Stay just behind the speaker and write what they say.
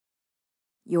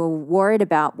You're worried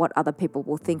about what other people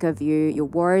will think of you. You're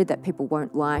worried that people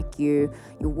won't like you.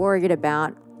 You're worried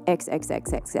about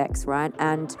XXXXX, right?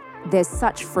 And there's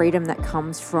such freedom that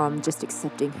comes from just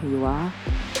accepting who you are.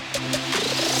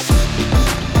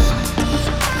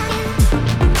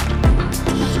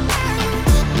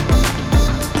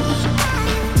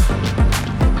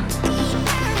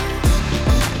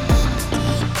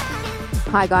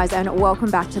 Hi guys, and welcome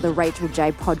back to the Rachel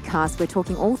J podcast. We're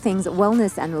talking all things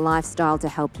wellness and lifestyle to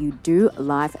help you do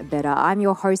life better. I'm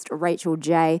your host, Rachel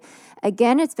J.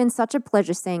 Again, it's been such a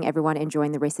pleasure seeing everyone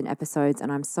enjoying the recent episodes,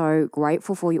 and I'm so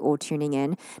grateful for you all tuning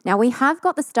in. Now, we have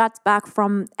got the stats back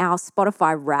from our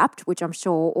Spotify Wrapped, which I'm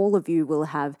sure all of you will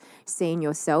have seen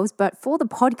yourselves, but for the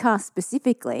podcast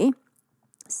specifically,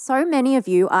 so many of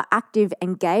you are active,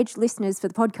 engaged listeners for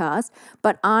the podcast,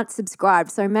 but aren't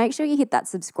subscribed. So make sure you hit that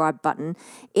subscribe button.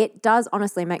 It does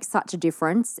honestly make such a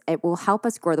difference. It will help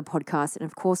us grow the podcast. And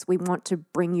of course, we want to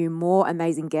bring you more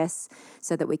amazing guests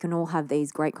so that we can all have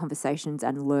these great conversations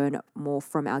and learn more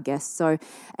from our guests. So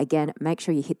again, make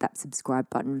sure you hit that subscribe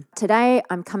button. Today,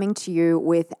 I'm coming to you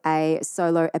with a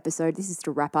solo episode. This is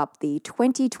to wrap up the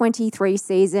 2023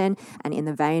 season. And in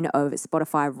the vein of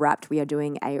Spotify Wrapped, we are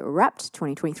doing a Wrapped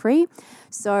 2023.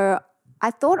 So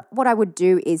I thought what I would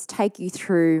do is take you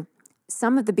through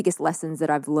some of the biggest lessons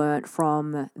that I've learned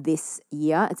from this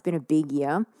year. It's been a big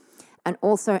year. And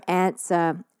also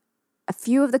answer a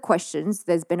few of the questions.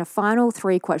 There's been a final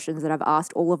 3 questions that I've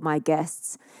asked all of my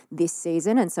guests this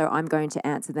season. And so I'm going to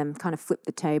answer them, kind of flip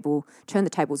the table, turn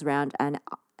the tables around and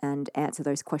answer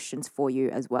those questions for you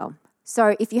as well.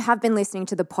 So if you have been listening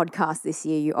to the podcast this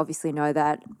year, you obviously know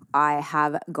that I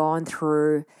have gone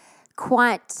through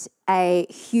quite a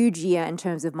huge year in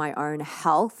terms of my own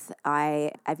health.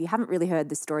 If you haven't really heard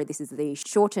the story, this is the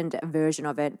shortened version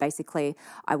of it. Basically,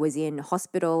 I was in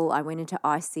hospital. I went into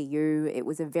ICU. It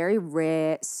was a very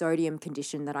rare sodium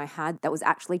condition that I had that was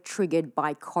actually triggered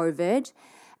by COVID.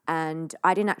 And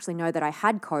I didn't actually know that I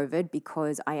had COVID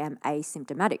because I am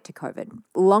asymptomatic to COVID.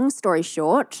 Long story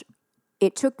short,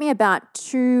 it took me about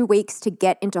 2 weeks to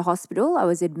get into hospital. I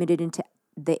was admitted into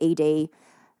the ED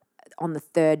on the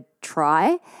 3rd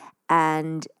try.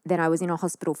 And then I was in a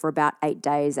hospital for about 8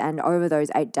 days. And over those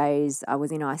 8 days, I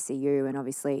was in ICU and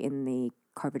obviously in the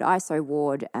COVID ISO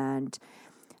ward. And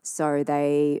so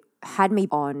they had me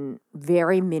on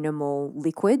very minimal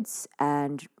liquids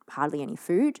and hardly any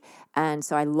food. And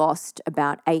so I lost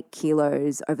about 8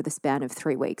 kilos over the span of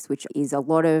 3 weeks, which is a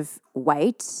lot of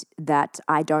weight that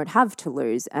I don't have to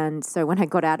lose. And so when I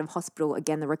got out of hospital,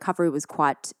 again, the recovery was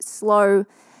quite slow.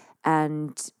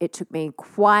 And it took me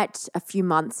quite a few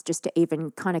months just to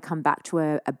even kind of come back to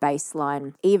a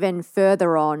baseline. Even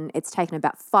further on, it's taken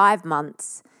about 5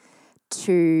 months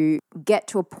to get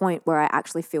to a point where I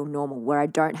actually feel normal, where I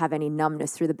don't have any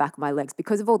numbness through the back of my legs.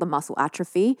 Because of all the muscle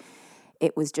atrophy,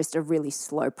 it was just a really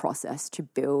slow process to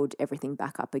build everything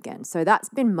back up again. So that's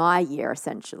been my year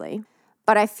essentially.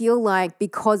 But I feel like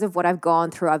because of what I've gone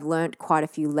through, I've learned quite a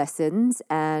few lessons,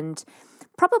 and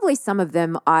probably some of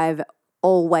them I've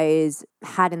always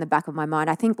had in the back of my mind.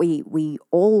 I think we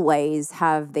always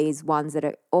have these ones that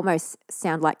are almost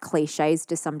sound like cliches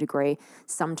to some degree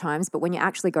sometimes, but when you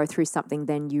actually go through something,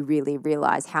 then you really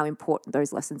realize how important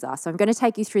those lessons are. So I'm going to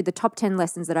take you through the top 10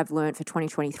 lessons that I've learned for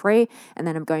 2023, and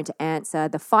then I'm going to answer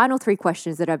the final 3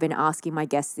 questions that I've been asking my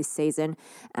guests this season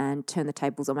and turn the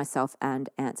tables on myself and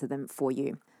answer them for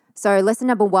you. So lesson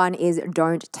number 1 is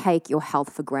don't take your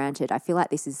health for granted. I feel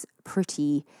like this is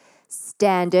pretty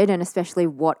standard, and especially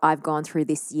what I've gone through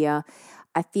this year.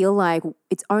 I feel like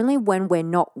it's only when we're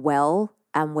not well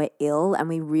and we're ill and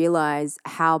we realize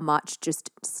how much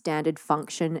just standard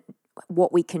function,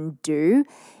 what we can do,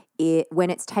 when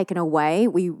it's taken away,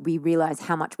 we realize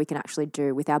how much we can actually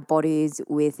do with our bodies,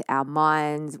 with our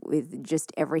minds, with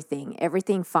just everything.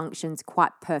 Everything functions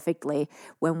quite perfectly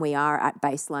when we are at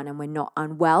baseline and we're not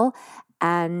unwell.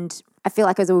 And I feel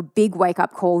like it was a big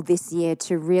wake-up call this year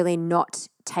to really not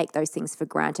take those things for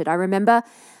granted. I remember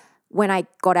when I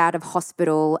got out of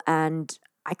hospital and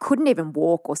I couldn't even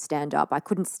walk or stand up. I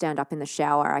couldn't stand up in the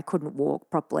shower. I couldn't walk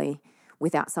properly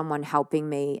without someone helping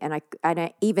me. And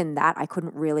even that, I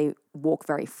couldn't really walk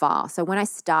very far. So when I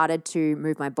started to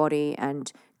move my body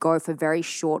and go for very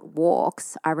short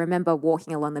walks, I remember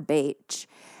walking along the beach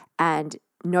and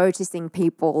noticing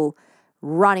people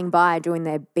running by doing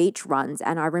their beach runs.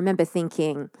 And I remember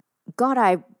thinking, God,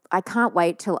 I can't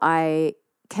wait till I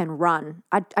can run.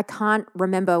 I can't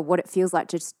remember what it feels like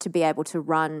just to be able to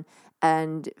run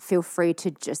and feel free to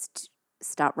just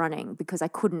start running, because I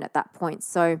couldn't at that point.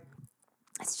 So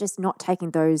it's just not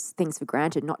taking those things for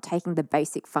granted, not taking the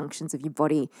basic functions of your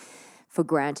body for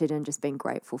granted and just being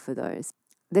grateful for those.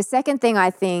 The second thing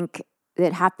I think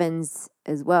that happens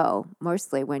as well,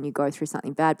 mostly when you go through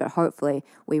something bad, but hopefully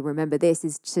we remember this,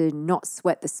 is to not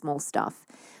sweat the small stuff.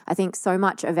 I think so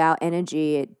much of our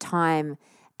energy, time,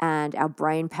 and our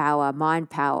brain power, mind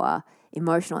power,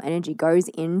 emotional energy goes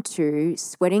into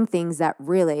sweating things that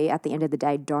really, at the end of the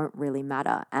day, don't really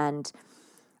matter. And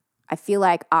I feel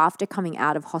like after coming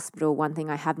out of hospital, one thing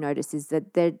I have noticed is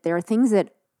that there are things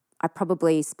that I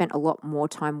probably spent a lot more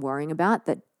time worrying about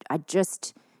that I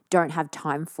just don't have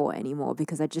time for anymore,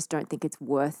 because I just don't think it's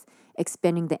worth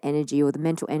expending the energy or the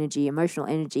mental energy, emotional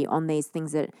energy on these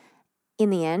things that in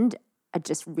the end are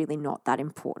just really not that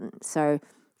important. So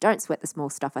don't sweat the small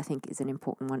stuff, I think, is an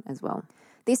important one as well.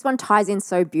 This one ties in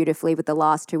so beautifully with the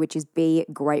last two, which is be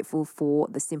grateful for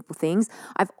the simple things.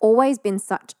 I've always been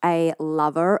such a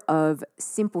lover of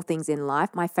simple things in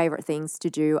life. My favorite things to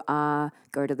do are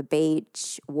go to the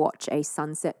beach, watch a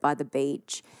sunset by the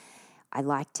beach. I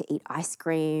like to eat ice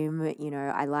cream.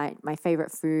 I like my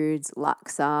favorite foods,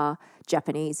 laksa,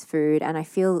 Japanese food. And I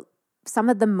feel some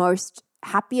of the most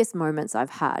happiest moments I've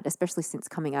had, especially since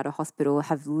coming out of hospital,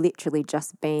 have literally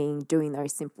just been doing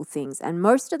those simple things. And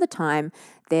most of the time,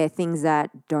 they're things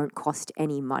that don't cost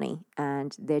any money.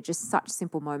 And they're just such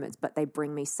simple moments, but they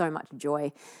bring me so much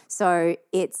joy. So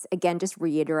it's, again, just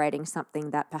reiterating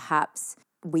something that perhaps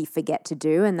we forget to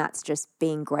do, and that's just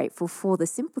being grateful for the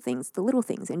simple things, the little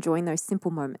things, enjoying those simple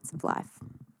moments of life.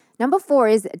 Number 4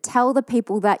 is tell the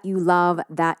people that you love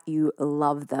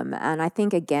them. And I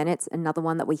think, again, it's another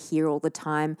one that we hear all the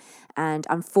time. And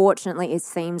unfortunately, it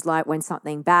seems like when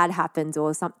something bad happens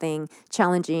or something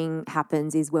challenging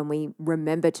happens is when we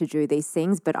remember to do these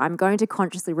things. But I'm going to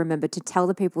consciously remember to tell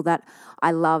the people that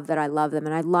I love them.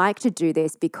 And I like to do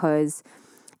this because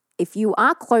if you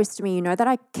are close to me, you know that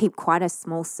I keep quite a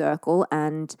small circle,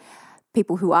 and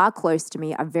people who are close to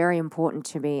me are very important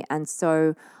to me. And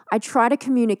so I try to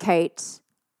communicate,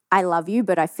 I love you,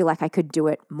 but I feel like I could do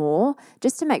it more,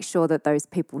 just to make sure that those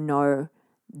people know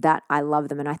that I love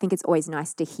them. And I think it's always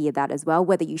nice to hear that as well,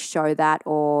 whether you show that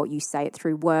or you say it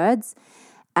through words.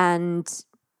 And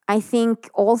I think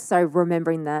also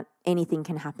remembering that anything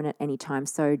can happen at any time.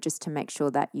 So just to make sure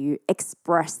that you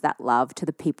express that love to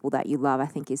the people that you love, I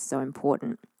think is so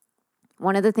important.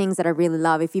 One of the things that I really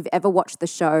love, if you've ever watched the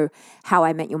show How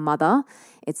I Met Your Mother,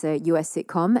 it's a US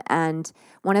sitcom, and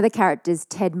one of the characters,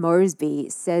 Ted Mosby,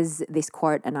 says this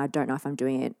quote, and I don't know if I'm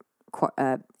doing it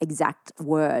exact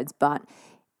words, but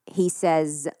he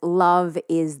says, "Love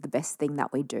is the best thing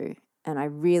that we do." And I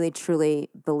really, truly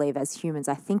believe as humans,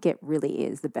 I think it really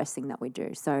is the best thing that we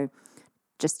do. So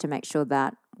just to make sure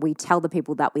that we tell the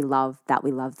people that we love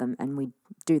them, and we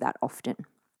do that often.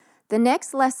 The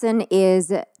next lesson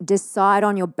is decide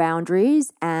on your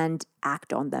boundaries and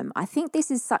act on them. I think this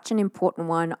is such an important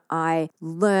one. I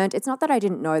learned, it's not that I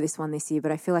didn't know this one this year,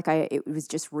 but I feel like it was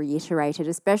just reiterated,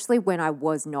 especially when I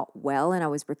was not well and I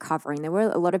was recovering. There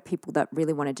were a lot of people that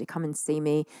really wanted to come and see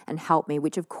me and help me,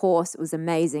 which of course was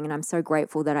amazing. And I'm so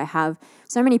grateful that I have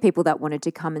so many people that wanted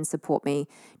to come and support me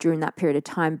during that period of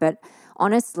time. But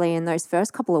honestly, in those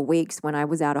first couple of weeks when I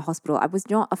was out of hospital, I was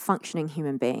not a functioning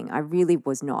human being. I really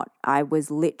was not. I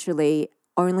was literally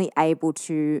only able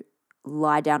to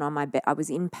lie down on my bed. I was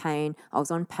in pain. I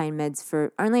was on pain meds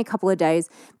for only a couple of days.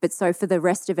 But so for the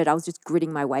rest of it, I was just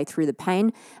gritting my way through the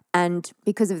pain. And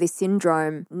because of this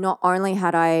syndrome, not only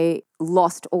had I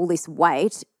lost all this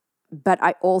weight, but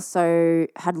I also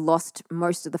had lost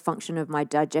most of the function of my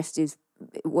digestive.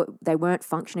 They weren't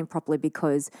functioning properly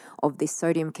because of this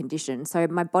sodium condition. So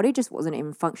my body just wasn't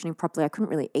even functioning properly. I couldn't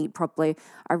really eat properly.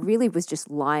 I really was just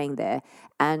lying there.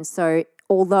 And so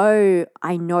although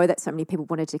I know that so many people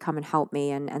wanted to come and help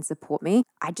me and support me,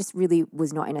 I just really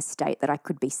was not in a state that I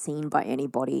could be seen by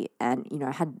anybody. And,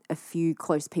 I had a few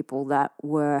close people that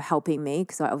were helping me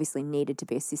because I obviously needed to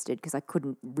be assisted because I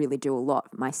couldn't really do a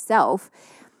lot myself.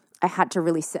 I had to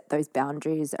really set those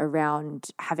boundaries around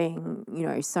having,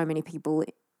 so many people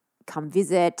come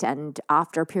visit. And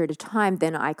after a period of time,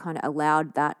 then I kind of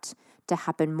allowed that to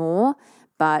happen more.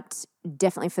 But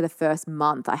definitely for the first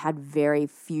month, I had very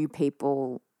few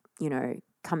people,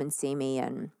 come and see me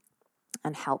and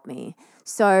help me.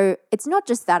 So it's not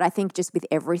just that. I think just with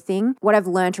everything, what I've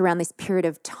learned around this period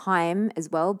of time as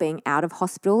well, being out of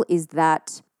hospital, is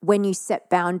that when you set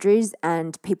boundaries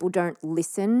and people don't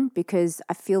listen, because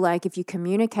I feel like if you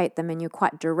communicate them and you're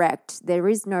quite direct, there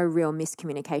is no real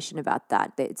miscommunication about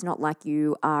that. It's not like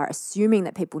you are assuming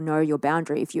that people know your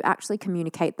boundary. If you actually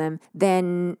communicate them,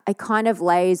 then it kind of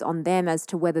lays on them as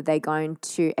to whether they're going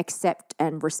to accept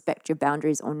and respect your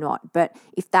boundaries or not. But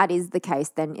if that is the case,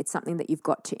 then it's something that you've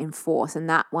got to enforce. And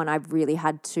that one I've really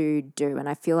had to do. And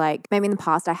I feel like maybe in the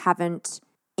past I haven't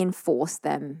enforced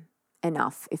them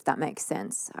enough, if that makes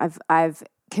sense. I've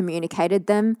communicated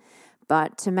them,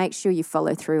 but to make sure you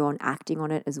follow through on acting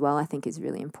on it as well, I think is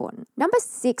really important. Number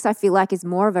 6, I feel like, is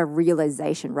more of a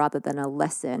realization rather than a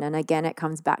lesson. And again, it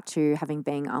comes back to having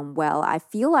been unwell. I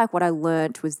feel like what I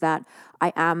learned was that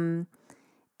I am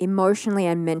emotionally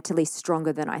and mentally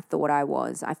stronger than I thought I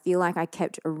was. I feel like I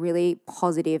kept a really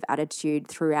positive attitude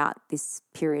throughout this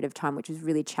period of time, which was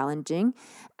really challenging.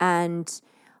 And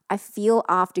I feel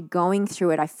after going through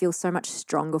it, I feel so much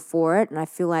stronger for it. And I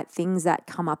feel like things that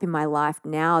come up in my life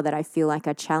now that I feel like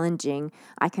are challenging,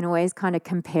 I can always kind of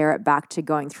compare it back to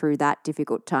going through that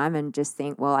difficult time and just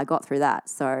think, well, I got through that,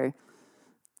 so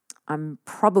I'm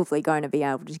probably going to be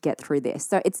able to get through this.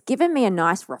 So it's given me a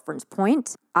nice reference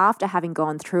point after having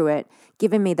gone through it,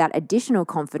 given me that additional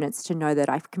confidence to know that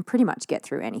I can pretty much get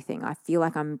through anything. I feel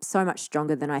like I'm so much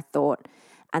stronger than I thought.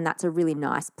 And that's a really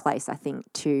nice place, I think,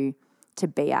 to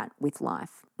be at with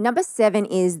life. Number 7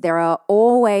 is there are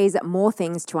always more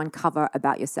things to uncover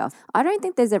about yourself. I don't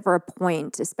think there's ever a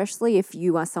point, especially if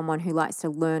you are someone who likes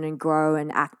to learn and grow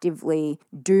and actively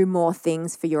do more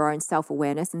things for your own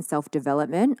self-awareness and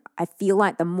self-development. I feel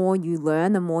like the more you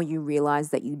learn, the more you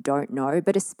realize that you don't know,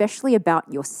 but especially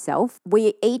about yourself.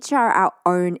 We each are our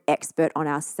own expert on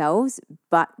ourselves,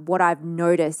 but what I've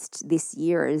noticed this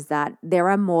year is that there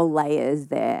are more layers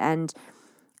there. And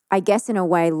I guess in a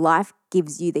way, life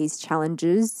gives you these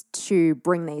challenges to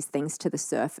bring these things to the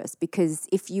surface, because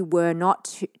if you were not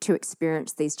to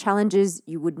experience these challenges,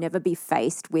 you would never be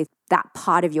faced with that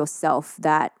part of yourself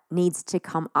that needs to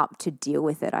come up to deal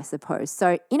with it, I suppose.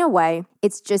 So in a way,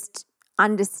 it's just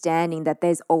understanding that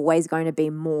there's always going to be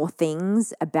more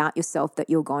things about yourself that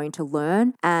you're going to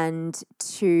learn, and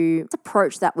to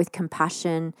approach that with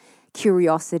compassion,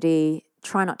 curiosity.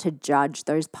 Try not to judge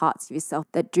those parts of yourself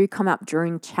that do come up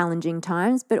during challenging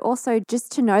times, but also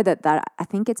just to know that I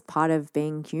think it's part of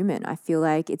being human. I feel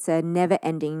like it's a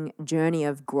never-ending journey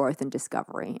of growth and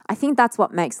discovery. I think that's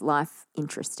what makes life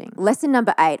interesting. Lesson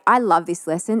number 8. I love this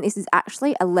lesson. This is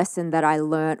actually a lesson that I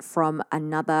learned from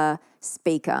another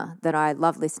speaker that I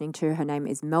love listening to. Her name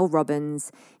is Mel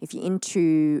Robbins. If you're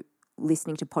into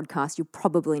listening to podcasts, you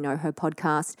probably know her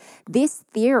podcast. This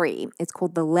theory, it's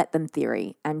called the Let Them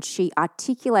theory, and she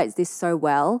articulates this so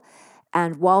well.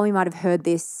 And while we might have heard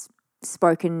this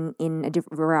spoken in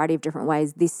a variety of different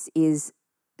ways, this is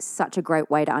such a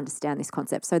great way to understand this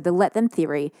concept. So the Let Them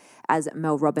theory, as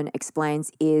Mel Robbins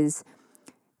explains, is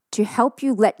to help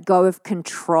you let go of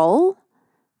control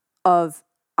of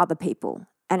other people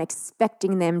and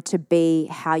expecting them to be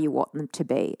how you want them to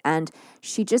be. And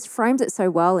she just frames it so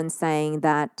well in saying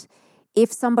that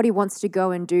if somebody wants to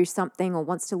go and do something, or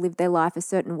wants to live their life a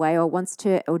certain way,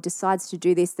 or decides to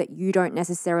do this that you don't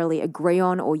necessarily agree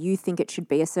on, or you think it should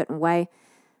be a certain way,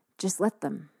 just let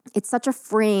them. It's such a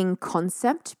freeing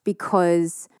concept,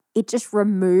 because it just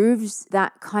removes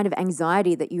that kind of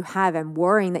anxiety that you have and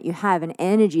worrying that you have and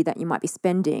energy that you might be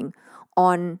spending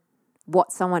on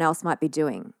what someone else might be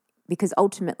doing. Because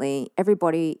ultimately,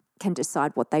 everybody can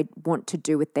decide what they want to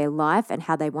do with their life and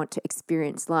how they want to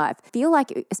experience life. I feel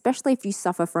like, especially if you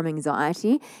suffer from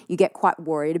anxiety, you get quite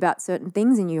worried about certain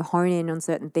things and you hone in on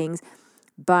certain things.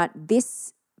 But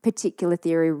this particular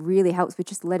theory really helps with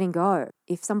just letting go.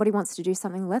 If somebody wants to do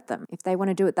something, let them. If they want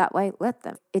to do it that way, let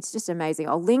them. It's just amazing.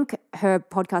 I'll link her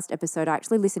podcast episode. I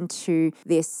actually listened to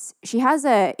this. She has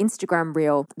an Instagram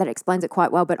reel that explains it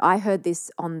quite well, but I heard this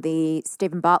on the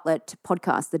Stephen Bartlett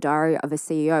podcast, The Diary of a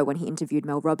CEO, when he interviewed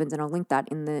Mel Robbins, and I'll link that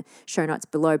in the show notes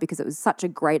below, because it was such a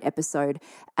great episode,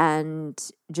 and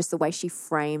just the way she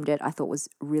framed it, I thought was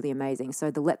really amazing. So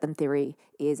the Let Them theory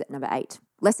is at number 8.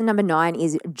 Lesson number 9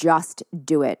 is just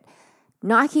do it.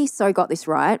 Nike so got this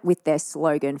right with their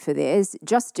slogan for this,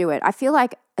 just do it. I feel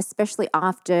like, especially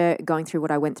after going through what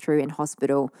I went through in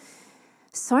hospital,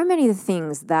 so many of the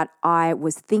things that I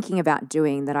was thinking about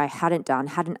doing that I hadn't done,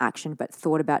 hadn't actioned, but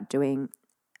thought about doing,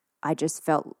 I just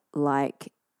felt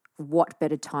like, what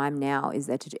better time now is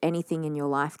there to do? Anything in your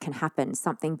life can happen.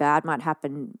 Something bad might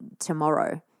happen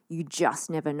tomorrow. You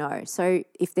just never know. So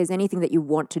if there's anything that you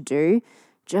want to do,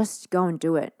 just go and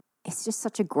do it. It's just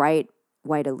such a great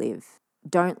way to live.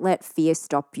 Don't let fear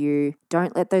stop you.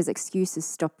 Don't let those excuses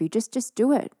stop you. Just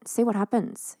do it. See what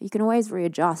happens. You can always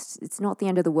readjust. It's not the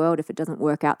end of the world if it doesn't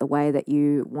work out the way that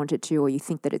you want it to or you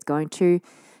think that it's going to.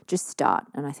 Just start.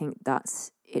 And I think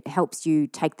it helps you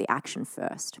take the action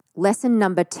first. Lesson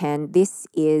number 10. This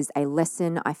is a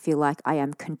lesson I feel like I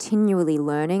am continually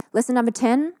learning. Lesson number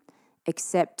 10,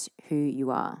 accept who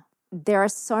you are. There are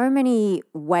so many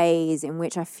ways in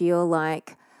which I feel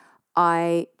like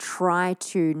I try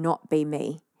to not be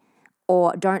me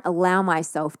or don't allow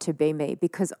myself to be me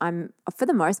because for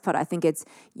the most part, I think it's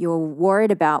you're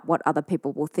worried about what other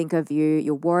people will think of you.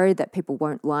 You're worried that people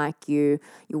won't like you.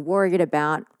 You're worried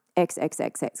about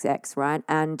XXXXX, right?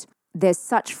 And there's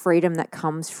such freedom that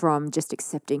comes from just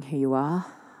accepting who you are.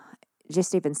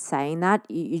 Just even saying that,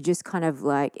 you just kind of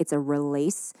like, it's a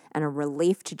release and a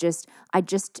relief to I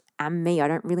just am me. I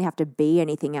don't really have to be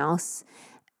anything else.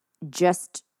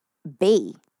 Just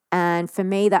be. And for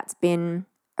me, that's been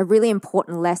a really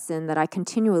important lesson that I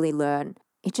continually learn.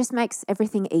 It just makes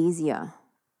everything easier.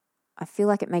 I feel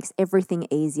like it makes everything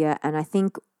easier. And I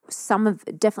think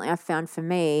definitely I've found for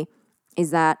me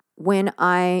is that when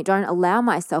I don't allow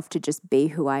myself to just be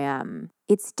who I am,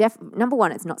 it's number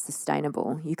one, it's not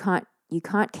sustainable. You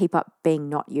can't keep up being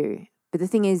not you. But the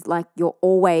thing is, like, you're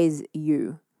always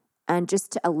you. And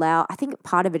just to I think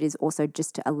part of it is also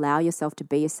just to allow yourself to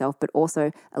be yourself, but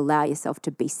also allow yourself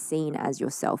to be seen as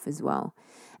yourself as well.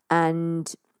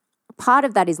 And part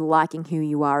of that is liking who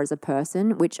you are as a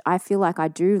person, which I feel like I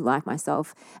do like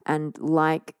myself and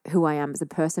like who I am as a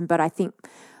person. But I think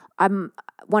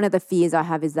one of the fears I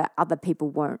have is that other people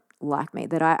won't like me,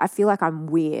 that I feel like I'm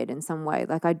weird in some way.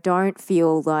 Like I don't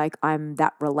feel like I'm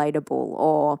that relatable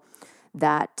or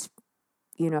that,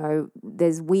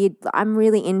 there's weird, I'm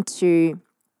really into,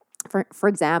 for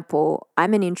example,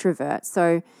 I'm an introvert.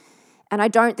 So, and I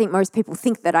don't think most people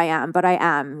think that I am, but I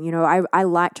am. I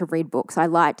like to read books. I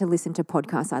like to listen to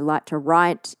podcasts. I like to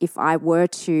write. If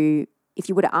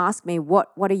you were to ask me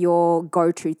what are your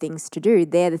go-to things to do,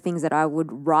 they're the things that I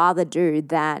would rather do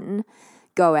than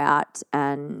go out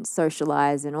and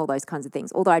socialize and all those kinds of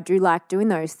things. Although I do like doing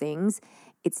those things,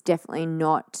 it's definitely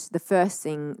not the first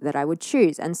thing that I would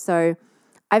choose. And so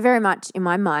I very much, in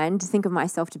my mind, think of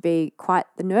myself to be quite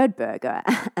the nerd burger.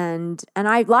 And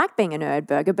I like being a nerd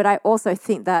burger, but I also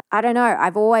think that, I don't know,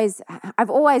 I've always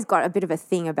got a bit of a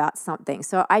thing about something.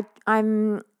 So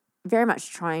I'm very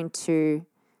much trying to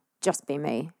just be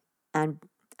me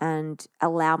and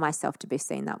allow myself to be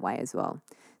seen that way as well.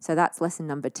 So that's lesson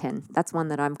number 10. That's one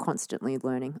that I'm constantly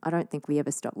learning. I don't think we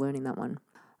ever stop learning that one.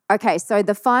 Okay, so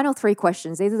the final 3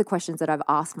 questions, these are the questions that I've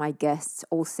asked my guests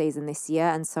all season this year,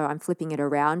 and so I'm flipping it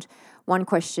around. One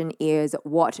question is,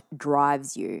 what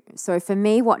drives you? So for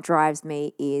me, what drives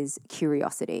me is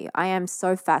curiosity. I am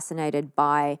so fascinated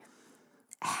by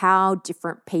how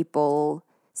different people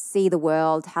see the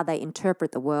world, how they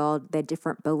interpret the world, their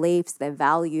different beliefs, their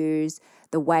values,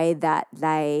 the way that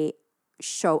they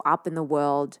show up in the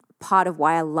world. Part of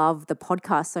why I love the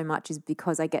podcast so much is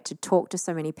because I get to talk to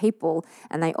so many people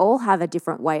and they all have a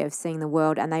different way of seeing the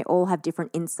world and they all have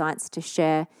different insights to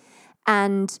share.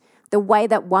 And the way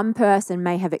that one person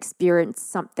may have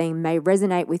experienced something may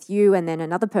resonate with you, and then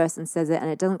another person says it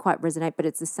and it doesn't quite resonate, but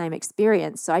it's the same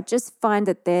experience. So I just find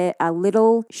that there are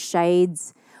little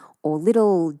shades or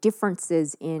little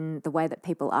differences in the way that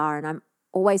people are. And I'm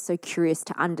always so curious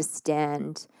to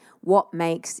understand what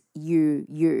makes you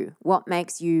you, what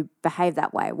makes you behave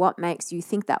that way, what makes you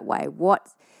think that way,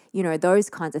 those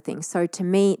kinds of things. So to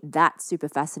me, that's super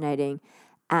fascinating.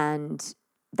 And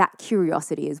that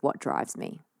curiosity is what drives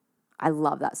me. I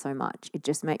love that so much. It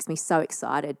just makes me so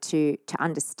excited to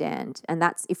understand. And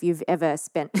that's if you've ever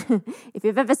spent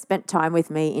time with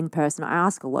me in person, I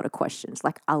ask a lot of questions,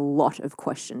 like a lot of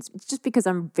questions. It's just because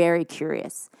I'm very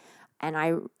curious. And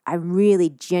I'm really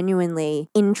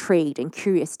genuinely intrigued and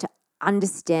curious to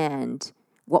understand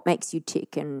what makes you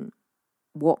tick and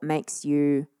what makes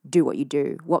you do what you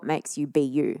do, what makes you be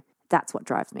you. That's what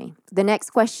drives me. The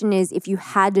next question is, if you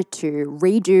had to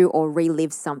redo or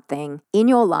relive something in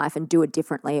your life and do it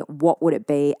differently, what would it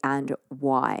be and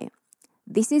why?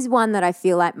 This is one that I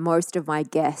feel like most of my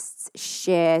guests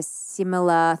share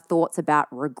similar thoughts about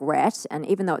regret. And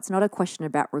even though it's not a question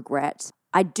about regret,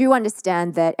 I do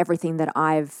understand that everything that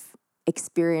I've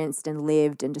experienced and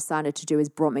lived and decided to do has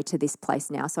brought me to this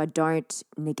place now. So I don't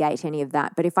negate any of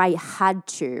that. But if I had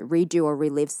to redo or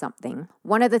relive something,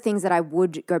 one of the things that I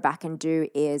would go back and do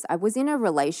is I was in a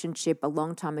relationship a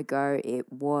long time ago.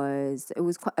 It was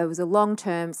a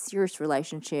long-term, serious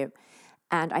relationship.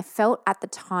 And I felt at the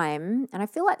time, and I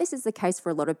feel like this is the case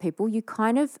for a lot of people,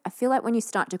 I feel like when you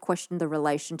start to question the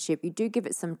relationship, you do give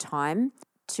it some time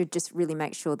to just really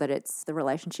make sure that it's the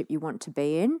relationship you want to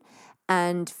be in.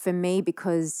 And for me,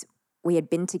 because we had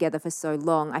been together for so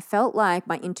long, I felt like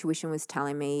my intuition was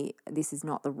telling me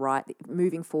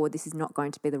moving forward, this is not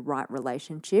going to be the right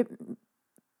relationship,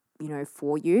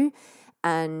 for you.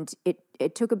 And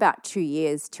it took about 2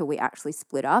 years till we actually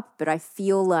split up. But I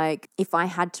feel like if I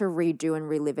had to redo and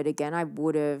relive it again, I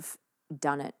would have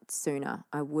done it sooner.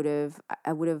 I would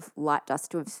have liked us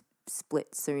to have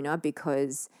split sooner,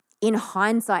 because in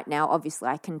hindsight now, obviously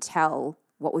I can tell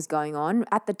what was going on.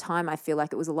 At the time, I feel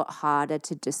like it was a lot harder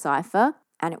to decipher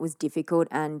and it was difficult.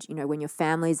 And, when your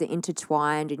families are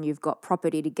intertwined and you've got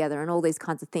property together and all these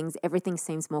kinds of things, everything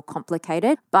seems more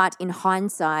complicated. But in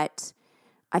hindsight,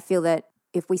 I feel that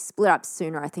if we split up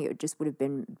sooner, I think it just would have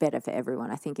been better for everyone.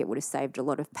 I think it would have saved a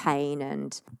lot of pain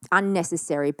and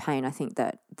unnecessary pain. I think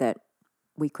that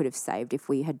we could have saved if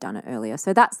we had done it earlier.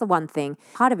 So that's the one thing.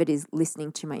 Part of it is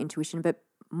listening to my intuition, but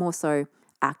more so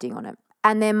acting on it.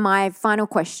 And then my final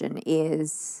question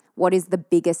is, what is the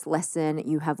biggest lesson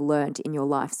you have learned in your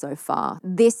life so far?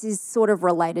 This is sort of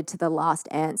related to the last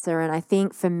answer. And I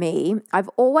think for me, I've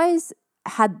always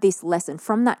had this lesson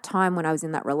from that time when I was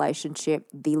in that relationship.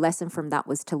 The lesson from that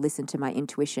was to listen to my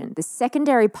intuition. The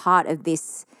secondary part of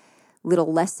this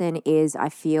little lesson is, I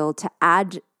feel, to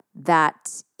add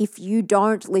that if you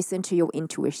don't listen to your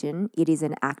intuition, it is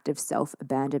an act of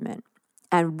self-abandonment.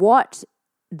 And what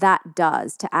that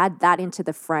does, to add that into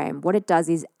the frame, what it does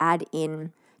is add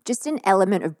in just an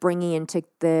element of bringing into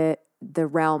the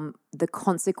realm the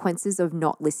consequences of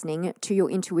not listening to your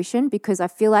intuition, because I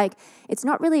feel like it's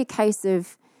not really a case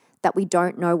of that we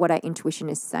don't know what our intuition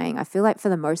is saying. I feel like for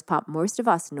the most part, most of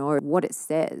us know what it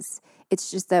says.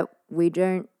 It's just that we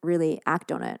don't really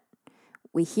act on it.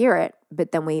 We hear it,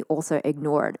 but then we also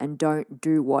ignore it and don't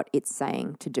do what it's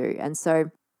saying to do. And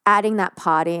so adding that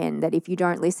part in, that if you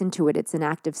don't listen to it, it's an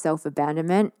act of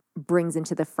self-abandonment, brings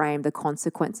into the frame the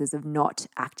consequences of not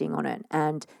acting on it.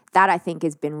 And that, I think,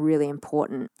 has been really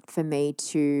important for me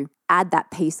to add that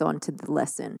piece on to the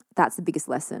lesson. That's the biggest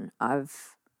lesson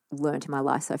I've learned in my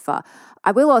life so far.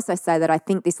 I will also say that I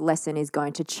think this lesson is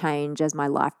going to change as my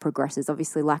life progresses.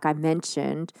 Obviously, like I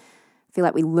mentioned, I feel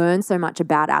like we learn so much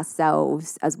about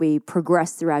ourselves as we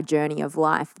progress through our journey of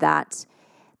life that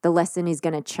the lesson is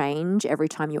going to change every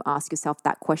time you ask yourself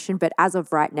that question. But as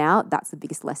of right now, that's the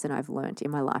biggest lesson I've learned in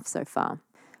my life so far.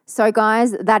 So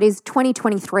guys, that is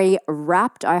 2023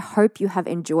 wrapped. I hope you have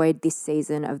enjoyed this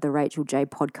season of the Rachel J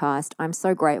podcast. I'm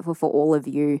so grateful for all of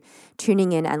you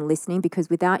tuning in and listening, because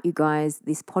without you guys,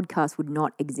 this podcast would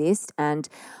not exist. And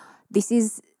this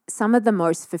is some of the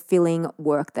most fulfilling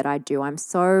work that I do. I'm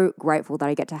so grateful that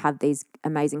I get to have these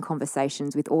amazing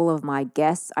conversations with all of my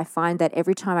guests. I find that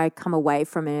every time I come away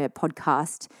from a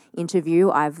podcast interview,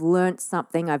 I've learned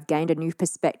something, I've gained a new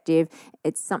perspective.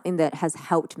 It's something that has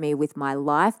helped me with my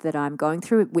life that I'm going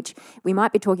through, which we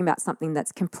might be talking about something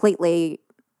that's completely,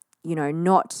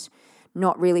 not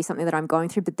really something that I'm going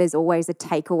through, but there's always a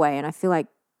takeaway. And I feel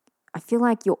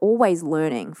like you're always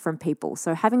learning from people.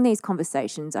 So having these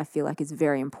conversations, I feel like, is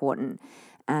very important.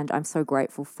 And I'm so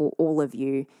grateful for all of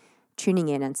you tuning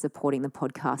in and supporting the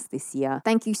podcast this year.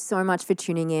 Thank you so much for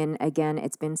tuning in. Again,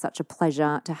 it's been such a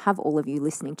pleasure to have all of you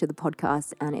listening to the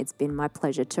podcast, and it's been my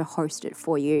pleasure to host it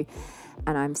for you.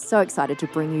 And I'm so excited to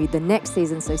bring you the next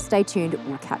season. So stay tuned.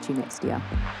 We'll catch you next year.